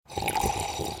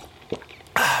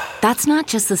That's not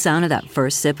just the sound of that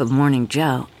first sip of Morning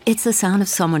Joe. It's the sound of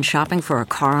someone shopping for a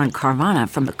car on Carvana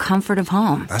from the comfort of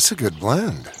home. That's a good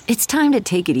blend. It's time to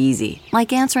take it easy,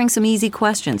 like answering some easy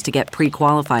questions to get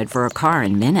pre-qualified for a car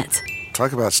in minutes.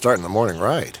 Talk about starting the morning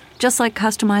right. Just like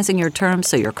customizing your terms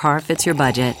so your car fits your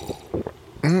budget.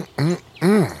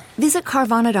 Visit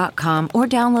Carvana.com or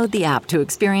download the app to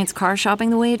experience car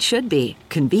shopping the way it should be.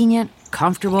 Convenient,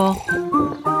 comfortable.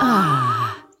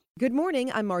 Good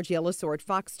morning, I'm Margie Ellisor at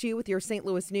Fox 2 with your St.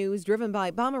 Louis news, driven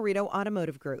by Bomarito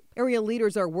Automotive Group. Area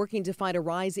leaders are working to fight a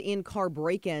rise in car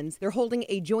break-ins. They're holding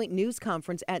a joint news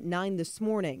conference at 9 this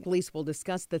morning. Police will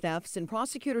discuss the thefts, and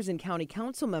prosecutors and county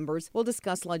council members will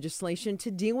discuss legislation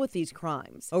to deal with these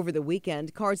crimes. Over the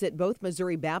weekend, cars at both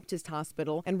Missouri Baptist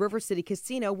Hospital and River City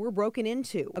Casino were broken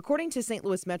into. According to St.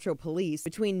 Louis Metro Police,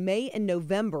 between May and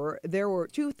November, there were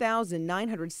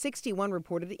 2,961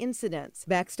 reported incidents.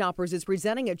 Backstoppers is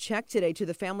presenting a check today to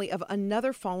the family of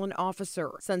another fallen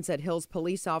officer. Sunset Hills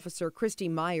police officer Christy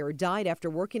Meyer died after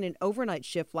working an overnight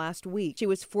shift last week. She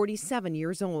was 47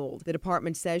 years old. The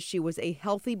department says she was a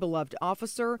healthy, beloved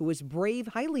officer who was brave,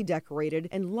 highly decorated,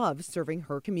 and loved serving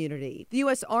her community. The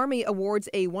U.S. Army awards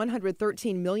a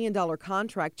 $113 million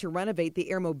contract to renovate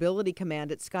the Air Mobility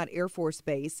Command at Scott Air Force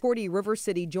Base. 40 River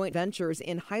City Joint Ventures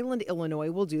in Highland,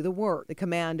 Illinois will do the work. The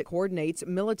command coordinates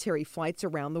military flights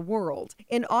around the world.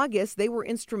 In August, they were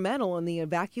instrumental in the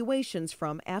evacuations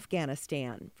from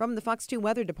Afghanistan. From the Fox 2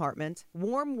 Weather Department,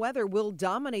 warm weather will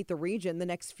dominate the region the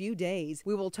next few days.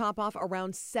 We will top off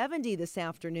around 70 this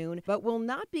afternoon, but will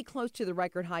not be close to the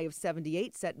record high of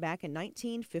 78 set back in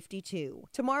 1952.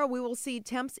 Tomorrow we will see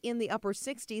temps in the upper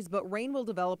 60s, but rain will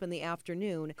develop in the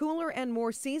afternoon. Cooler and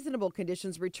more seasonable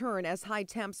conditions return as high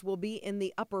temps will be in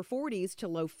the upper 40s to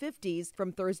low 50s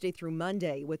from Thursday through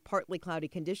Monday, with partly cloudy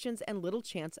conditions and little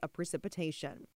chance of precipitation.